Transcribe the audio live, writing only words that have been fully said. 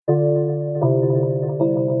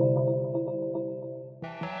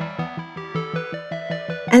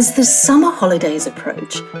As the summer holidays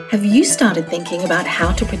approach, have you started thinking about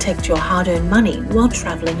how to protect your hard-earned money while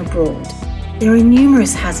travelling abroad? There are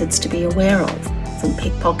numerous hazards to be aware of, from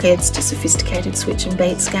pickpockets to sophisticated switch and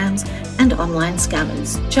bait scams and online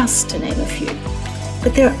scammers, just to name a few.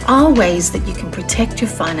 But there are ways that you can protect your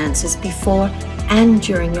finances before and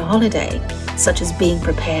during your holiday, such as being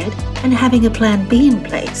prepared and having a plan B in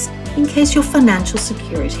place in case your financial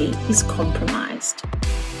security is compromised.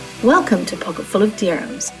 Welcome to Pocket Full of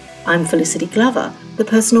Dirhams. I'm Felicity Glover, the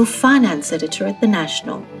personal finance editor at The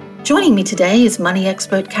National. Joining me today is money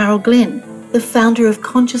expert Carol Glynn, the founder of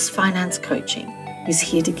Conscious Finance Coaching, who's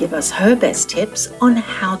here to give us her best tips on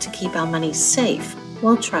how to keep our money safe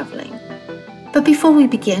while travelling. But before we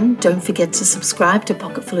begin, don't forget to subscribe to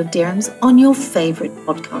Pocket Full of Dirhams on your favourite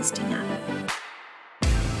podcasting app.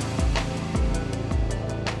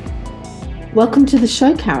 Welcome to the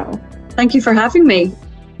show, Carol. Thank you for having me.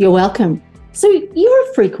 You're welcome. So you're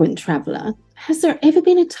a frequent traveller. Has there ever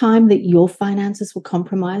been a time that your finances were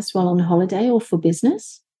compromised while on holiday or for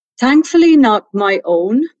business? Thankfully, not my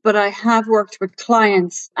own, but I have worked with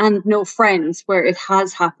clients and know friends where it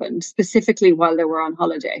has happened, specifically while they were on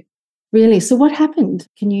holiday. Really? So what happened?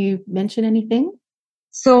 Can you mention anything?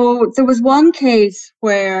 So there was one case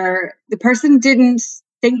where the person didn't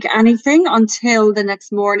think anything until the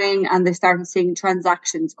next morning and they started seeing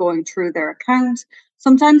transactions going through their account.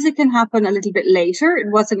 Sometimes it can happen a little bit later. It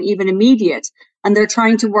wasn't even immediate. And they're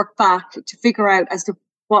trying to work back to figure out as to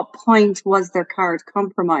what point was their card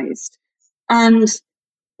compromised. And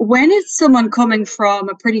when it's someone coming from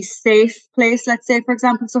a pretty safe place, let's say, for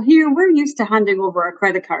example, so here we're used to handing over our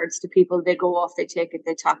credit cards to people. They go off, they take it,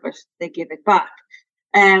 they tap it, they give it back.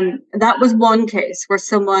 That was one case where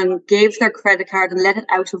someone gave their credit card and let it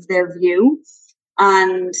out of their view.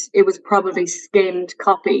 And it was probably skimmed,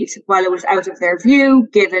 copied while it was out of their view,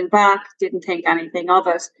 given back, didn't think anything of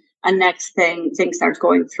it. And next thing, things start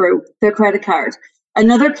going through their credit card.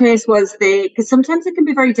 Another case was because sometimes it can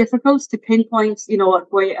be very difficult to pinpoint,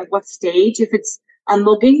 at what stage. If it's a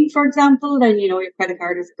mugging, for example, then, your credit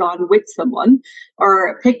card is gone with someone. Or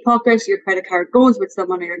a pickpocket, your credit card goes with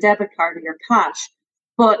someone, or your debit card or your cash.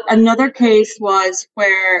 But another case was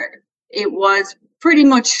where it was pretty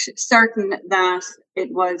much certain that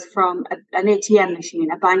it was from an ATM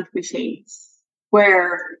machine, a bank machine,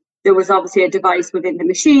 where there was obviously a device within the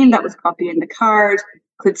machine that was copying the card,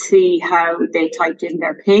 could see how they typed in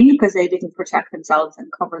their PIN because they didn't protect themselves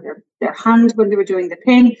and cover their hand when they were doing the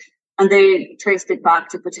PIN, and they traced it back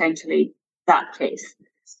to potentially that case.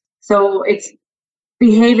 So it's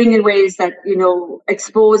behaving in ways that,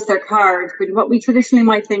 expose their card with what we traditionally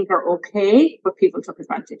might think are okay, but people took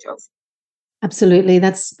advantage of. Absolutely.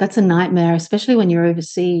 That's a nightmare, especially when you're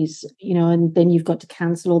overseas, and then you've got to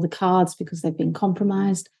cancel all the cards because they've been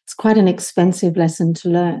compromised. It's quite an expensive lesson to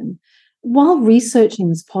learn. While researching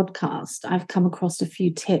this podcast, I've come across a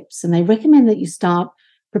few tips, and they recommend that you start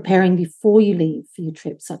preparing before you leave for your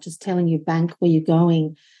trip, such as telling your bank where you're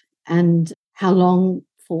going and how long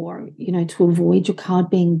for, to avoid your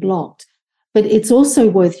card being blocked. But it's also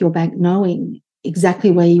worth your bank knowing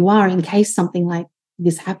exactly where you are in case something like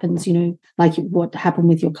this happens, like what happened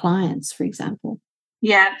with your clients, for example.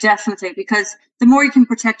 Yeah, definitely. Because the more you can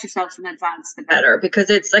protect yourself in advance, the better. Because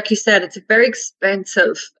it's, like you said, it's a very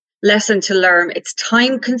expensive lesson to learn. It's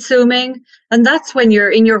time consuming. And that's when you're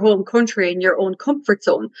in your home country, in your own comfort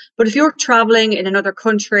zone. But if you're traveling in another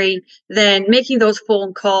country, then making those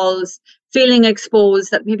phone calls, feeling exposed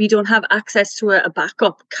that maybe you don't have access to a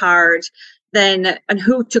backup card, and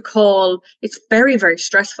who to call, it's very, very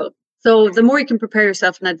stressful. So the more you can prepare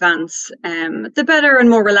yourself in advance, the better and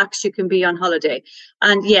more relaxed you can be on holiday.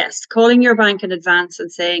 And yes, calling your bank in advance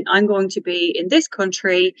and saying, I'm going to be in this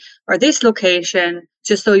country or this location,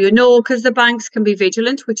 just so you know, because the banks can be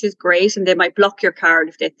vigilant, which is great. And they might block your card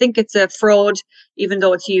if they think it's a fraud, even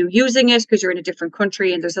though it's you using it because you're in a different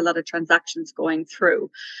country and there's a lot of transactions going through.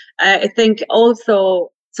 I think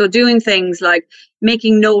also, so doing things like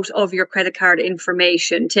making note of your credit card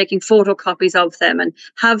information, taking photocopies of them and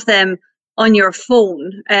have them on your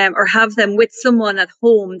phone or have them with someone at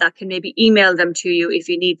home that can maybe email them to you if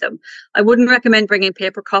you need them. I wouldn't recommend bringing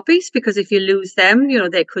paper copies because if you lose them,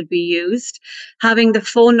 they could be used. Having the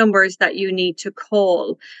phone numbers that you need to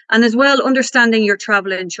call, and as well understanding your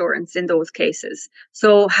travel insurance in those cases.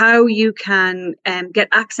 So how you can get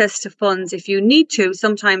access to funds if you need to.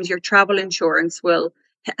 Sometimes your travel insurance will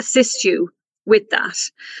assist you with that.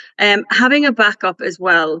 Having a backup as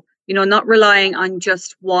well, not relying on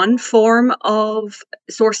just one form of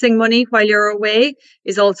sourcing money while you're away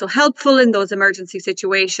is also helpful in those emergency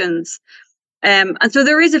situations. And so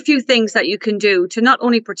there is a few things that you can do to not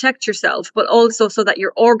only protect yourself, but also so that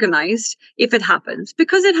you're organized if it happens,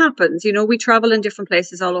 because it happens. We travel in different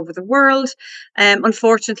places all over the world.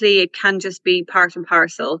 Unfortunately, it can just be part and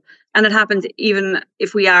parcel, and it happens even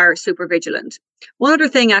if we are super vigilant. One other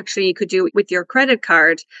thing actually you could do with your credit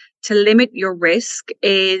card to limit your risk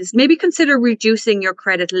is maybe consider reducing your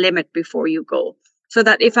credit limit before you go, so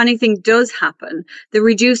that if anything does happen, the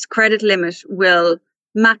reduced credit limit will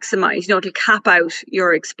maximize, it'll cap out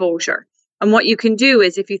your exposure. And what you can do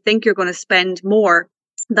is, if you think you're going to spend more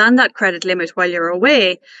than that credit limit while you're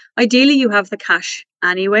away, ideally you have the cash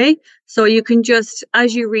anyway. So you can just,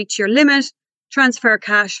 as you reach your limit, transfer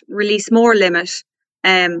cash, release more limit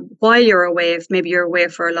while you're away, if maybe you're away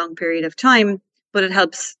for a long period of time, but it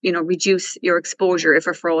helps, reduce your exposure if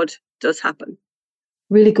a fraud does happen.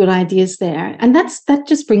 Really good ideas there. And that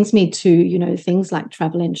just brings me to, things like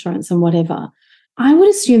travel insurance and whatever. I would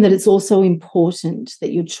assume that it's also important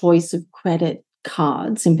that your choice of credit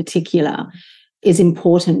cards in particular is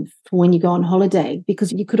important for when you go on holiday,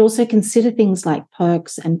 because you could also consider things like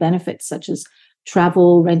perks and benefits such as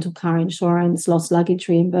travel, rental car insurance, lost luggage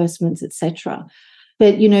reimbursements, etc.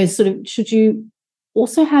 But, should you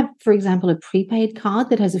also have, for example, a prepaid card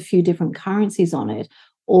that has a few different currencies on it?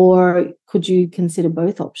 Or could you consider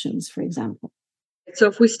both options, for example? So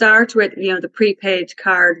if we start with, the prepaid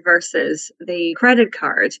card versus the credit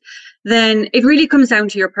card, then it really comes down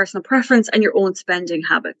to your personal preference and your own spending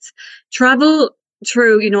habits. Travel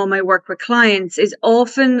through, my work with clients is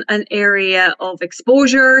often an area of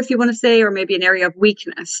exposure, if you want to say, or maybe an area of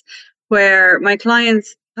weakness, where my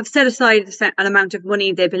clients have set aside an amount of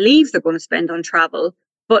money they believe they're going to spend on travel,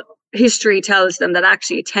 but history tells them that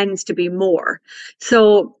actually it tends to be more.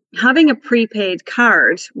 So having a prepaid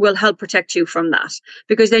card will help protect you from that,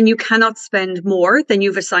 because then you cannot spend more than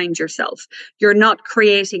you've assigned yourself. You're not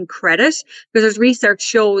creating credit, because as research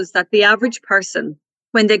shows that the average person,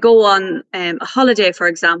 when they go on a holiday, for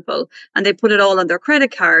example, and they put it all on their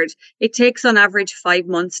credit card, it takes on average 5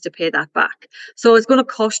 months to pay that back. So it's going to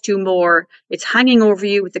cost you more. It's hanging over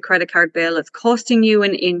you with the credit card bill. It's costing you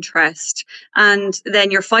an interest. And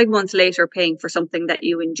then you're 5 months later paying for something that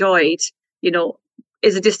you enjoyed,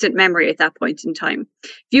 is a distant memory at that point in time.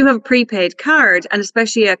 If you have a prepaid card, and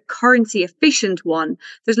especially a currency efficient one,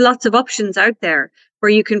 there's lots of options out there where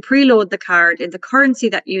you can preload the card in the currency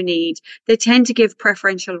that you need. They tend to give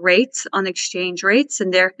preferential rates on exchange rates,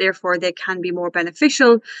 and therefore they can be more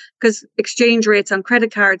beneficial, because exchange rates on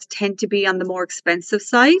credit cards tend to be on the more expensive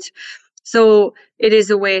side. So it is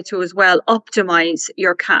a way to as well optimize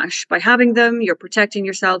your cash. By having them, you're protecting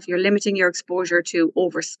yourself, you're limiting your exposure to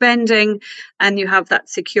overspending, and you have that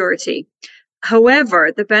security.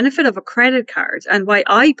 However, the benefit of a credit card, and why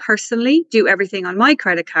I personally do everything on my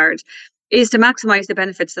credit card, is to maximize the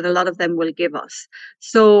benefits that a lot of them will give us.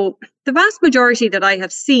 So the vast majority that I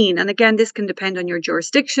have seen, and again, this can depend on your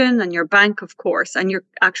jurisdiction and your bank, of course, and your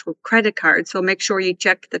actual credit card. So make sure you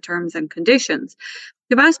check the terms and conditions.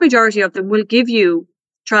 The vast majority of them will give you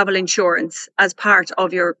travel insurance as part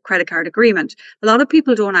of your credit card agreement. A lot of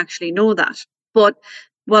people don't actually know that. But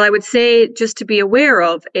what I would say just to be aware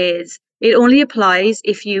of is it only applies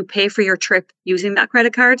if you pay for your trip using that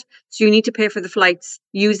credit card. So you need to pay for the flights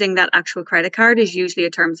using that actual credit card is usually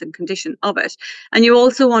a terms and condition of it. And you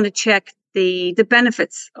also want to check the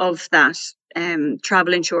benefits of that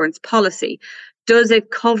travel insurance policy. Does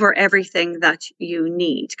it cover everything that you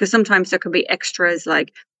need? Because sometimes there could be extras,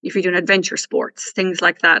 like if you're doing adventure sports, things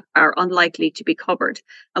like that are unlikely to be covered.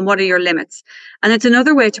 And what are your limits? And it's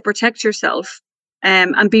another way to protect yourself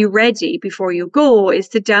and be ready before you go, is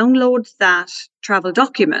to download that travel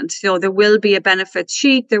document. There will be a benefits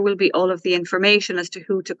sheet. There will be all of the information as to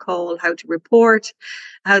who to call, how to report,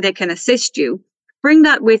 how they can assist you. Bring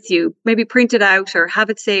that with you, maybe print it out or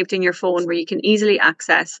have it saved in your phone where you can easily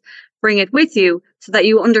access. Bring it with you so that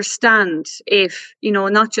you understand if,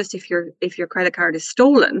 not just if your credit card is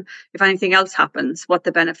stolen, if anything else happens, what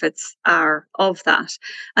the benefits are of that.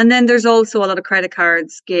 And then there's also a lot of credit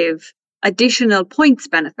cards give additional points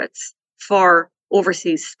benefits for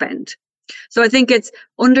overseas spend. So I think it's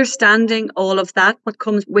understanding all of that, what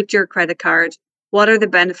comes with your credit card, what are the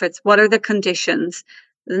benefits, what are the conditions,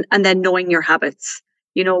 and then knowing your habits.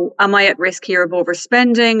 Am I at risk here of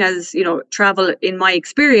overspending? As travel, in my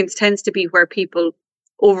experience, tends to be where people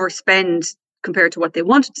overspend compared to what they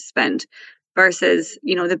wanted to spend versus,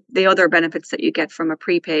 the other benefits that you get from a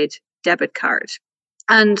prepaid debit card.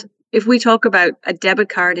 And if we talk about a debit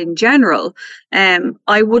card in general,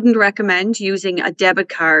 I wouldn't recommend using a debit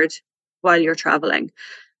card while you're traveling.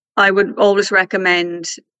 I would always recommend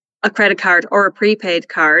a credit card or a prepaid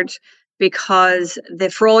card, because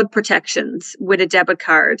the fraud protections with a debit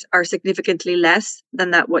card are significantly less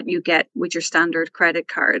than that what you get with your standard credit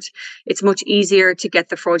card. It's much easier to get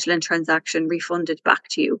the fraudulent transaction refunded back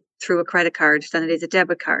to you through a credit card than it is a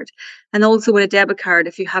debit card. And also with a debit card,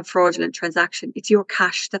 if you have fraudulent transaction, it's your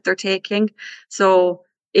cash that they're taking. So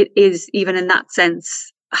it is, even in that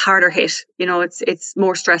sense, a harder hit. It's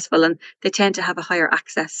more stressful, and they tend to have a higher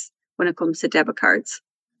access when it comes to debit cards.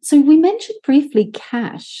 So we mentioned briefly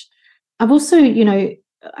cash. I've also,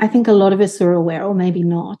 I think a lot of us are aware, or maybe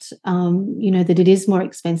not, that it is more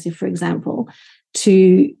expensive, for example,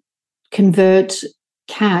 to convert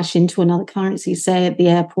cash into another currency, say at the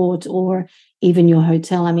airport or even your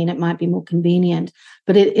hotel. I mean, it might be more convenient,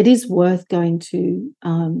 but it is worth going to,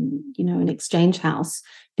 an exchange house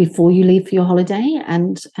before you leave for your holiday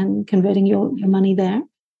and converting your money there.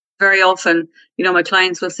 Very often, my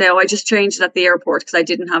clients will say, I just changed it at the airport because I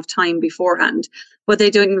didn't have time beforehand. But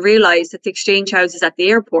they don't realize that the exchange houses at the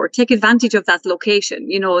airport take advantage of that location.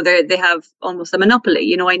 They have almost a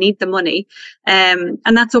monopoly. I need the money. And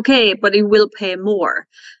that's okay, but it will pay more.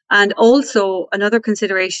 And also another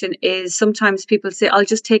consideration is sometimes people say, I'll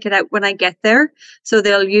just take it out when I get there. So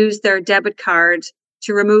they'll use their debit card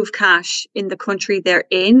to remove cash in the country they're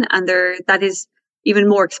in. And that is even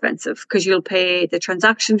more expensive because you'll pay the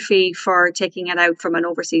transaction fee for taking it out from an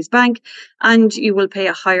overseas bank, and you will pay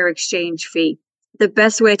a higher exchange fee. The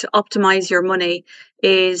best way to optimize your money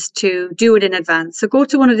is to do it in advance. So go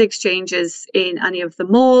to one of the exchanges in any of the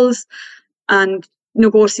malls and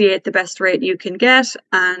negotiate the best rate you can get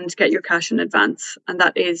and get your cash in advance. And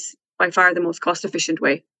that is by far the most cost efficient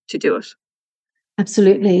way to do it.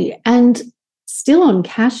 Absolutely. And still on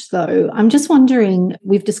cash, though, I'm just wondering,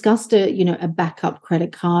 we've discussed a backup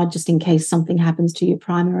credit card just in case something happens to your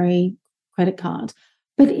primary credit card.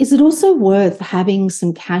 But is it also worth having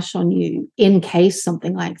some cash on you in case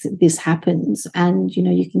something like this happens and,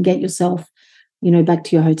 you can get yourself, back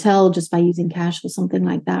to your hotel just by using cash or something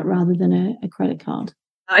like that rather than a credit card?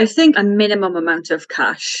 I think a minimum amount of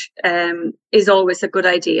cash is always a good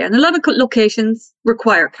idea. And a lot of locations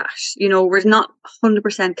require cash. We're not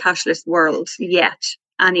 100% cashless world yet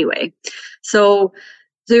anyway. So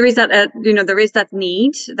there is that, there is that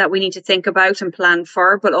need that we need to think about and plan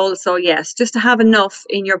for. But also, yes, just to have enough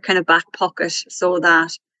in your kind of back pocket so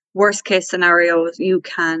that worst case scenarios, you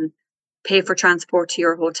can pay for transport to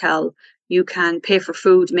your hotel. You can pay for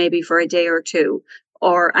food maybe for a day or two,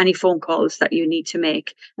 or any phone calls that you need to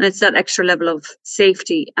make. And it's that extra level of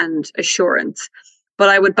safety and assurance. But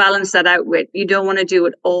I would balance that out with, you don't want to do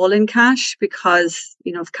it all in cash because,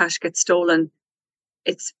 if cash gets stolen,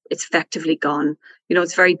 it's effectively gone.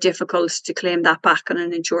 It's very difficult to claim that back on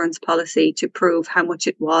an insurance policy to prove how much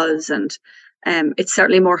it was. And it's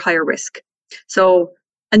certainly more higher risk. So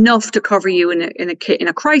enough to cover you in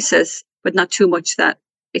a crisis, but not too much that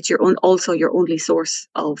it's your only source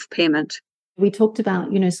of payment. We talked about,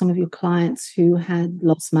 some of your clients who had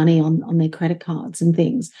lost money on their credit cards and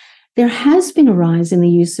things. There has been a rise in the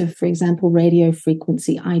use of, for example, radio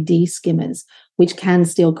frequency ID skimmers, which can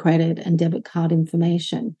steal credit and debit card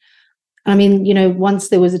information. I mean, once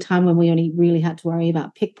there was a time when we only really had to worry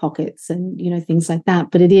about pickpockets and, things like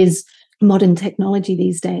that. But it is modern technology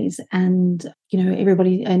these days. And,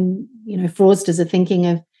 everybody and, fraudsters are thinking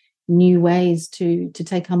of new ways to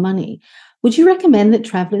take our money. Would you recommend that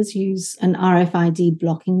travelers use an RFID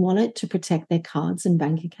blocking wallet to protect their cards and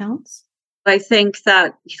bank accounts? I think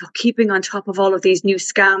that keeping on top of all of these new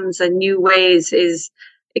scams and new ways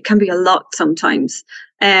it can be a lot sometimes.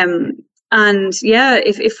 And yeah,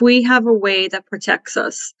 if we have a way that protects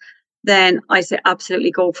us, then I say absolutely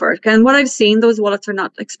go for it. And what I've seen, those wallets are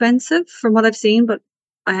not expensive from what I've seen, but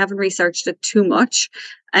I haven't researched it too much.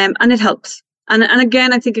 And it helps. And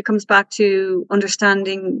again, I think it comes back to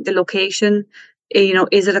understanding the location.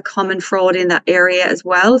 Is it a common fraud in that area as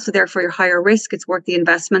well? So therefore, you're higher risk. It's worth the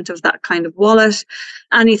investment of that kind of wallet.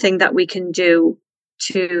 Anything that we can do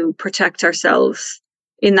to protect ourselves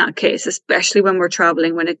in that case, especially when we're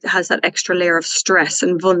traveling, when it has that extra layer of stress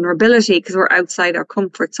and vulnerability because we're outside our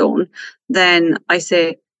comfort zone, then I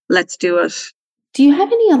say, let's do it. Do you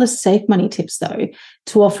have any other safe money tips, though,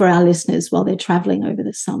 to offer our listeners while they're traveling over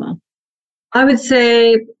the summer? I would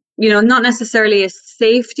say, not necessarily a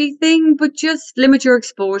safety thing, but just limit your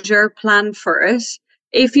exposure, plan for it.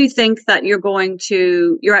 If you think that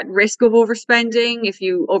you're at risk of overspending, if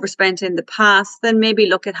you overspent in the past, then maybe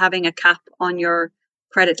look at having a cap on your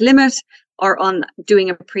credit limit or on doing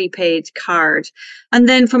a prepaid card. And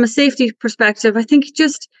then from a safety perspective, I think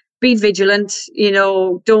just be vigilant,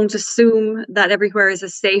 don't assume that everywhere is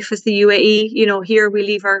as safe as the UAE. Here we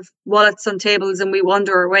leave our wallets on tables and we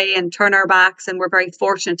wander away and turn our backs, and we're very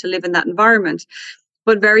fortunate to live in that environment.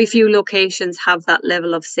 But very few locations have that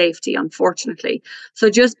level of safety, unfortunately. So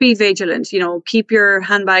just be vigilant, keep your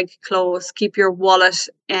handbag close, keep your wallet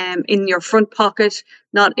in your front pocket,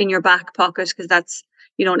 not in your back pocket, because that's,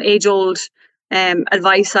 an age-old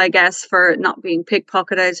advice, I guess, for not being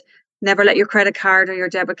pickpocketed. Never let your credit card or your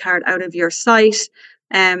debit card out of your sight.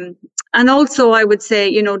 And also, I would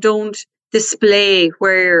say, don't display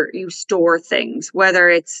where you store things, whether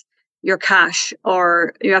it's your cash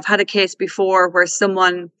or I've had a case before where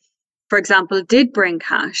someone, for example, did bring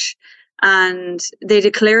cash and they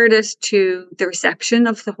declared it to the reception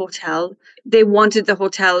of the hotel. They wanted the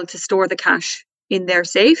hotel to store the cash in their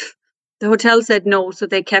safe. The hotel said no, so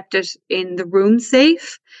they kept it in the room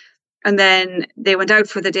safe. And then they went out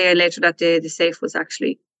for the day, and later that day, the safe was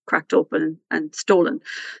actually cracked open and stolen.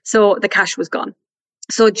 So the cash was gone.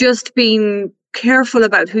 So just being careful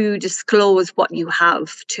about who you disclose what you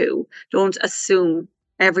have to. Don't assume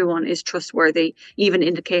everyone is trustworthy, even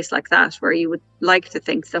in a case like that, where you would like to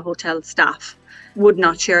think the hotel staff would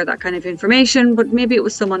not share that kind of information, but maybe it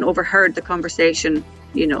was someone overheard the conversation,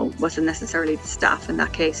 wasn't necessarily the staff in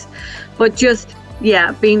that case. But just,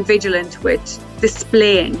 being vigilant with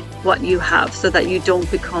displaying what you have so that you don't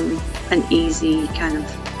become an easy kind of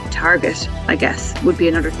target, I guess, would be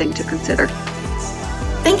another thing to consider.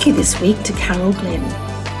 Thank you this week to Carol Glynn.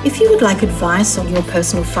 If you would like advice on your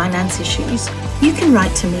personal finance issues, you can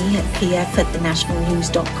write to me at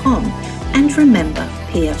pf@thenationalnews.com. And remember,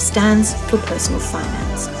 PF stands for Personal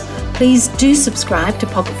Finance. Please do subscribe to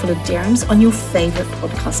Pocketful of Dirhams on your favourite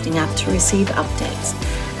podcasting app to receive updates.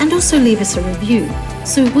 And also leave us a review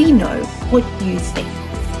so we know what you think.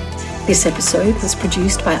 This episode was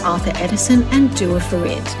produced by Eddyson and Doaa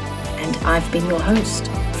Farid. And I've been your host,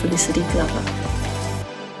 Felicity Glover.